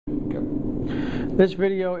This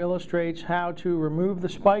video illustrates how to remove the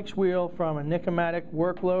spikes wheel from a Nicomatic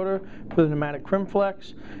work loader for the Nicomatic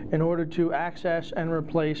CrimpFlex in order to access and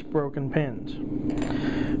replace broken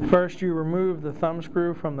pins. First, you remove the thumb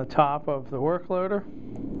screw from the top of the work loader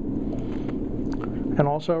and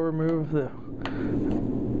also remove the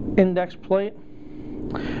index plate.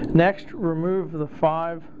 Next, remove the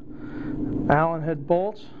 5 Allen head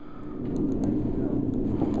bolts.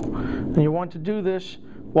 And you want to do this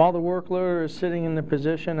while the work loader is sitting in the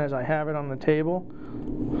position as I have it on the table.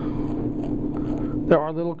 There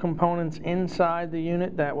are little components inside the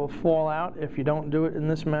unit that will fall out if you don't do it in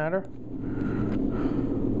this manner.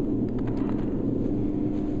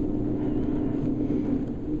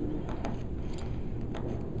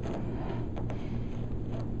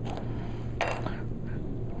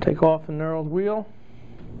 Take off the knurled wheel,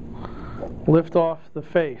 lift off the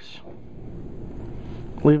face.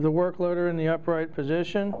 Leave the work loader in the upright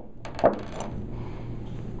position.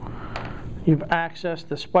 You've accessed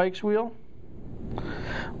the spikes wheel.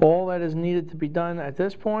 All that is needed to be done at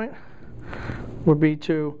this point would be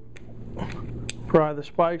to pry the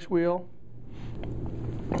spikes wheel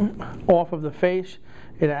off of the face.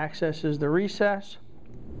 It accesses the recess.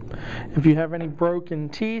 If you have any broken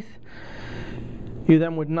teeth, you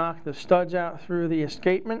then would knock the studs out through the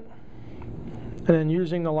escapement. And then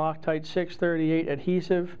using the Loctite 638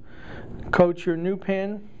 adhesive, coat your new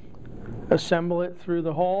pin, assemble it through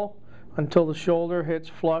the hole until the shoulder hits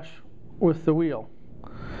flush with the wheel.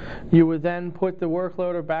 You would then put the work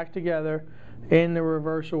loader back together in the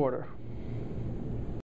reverse order.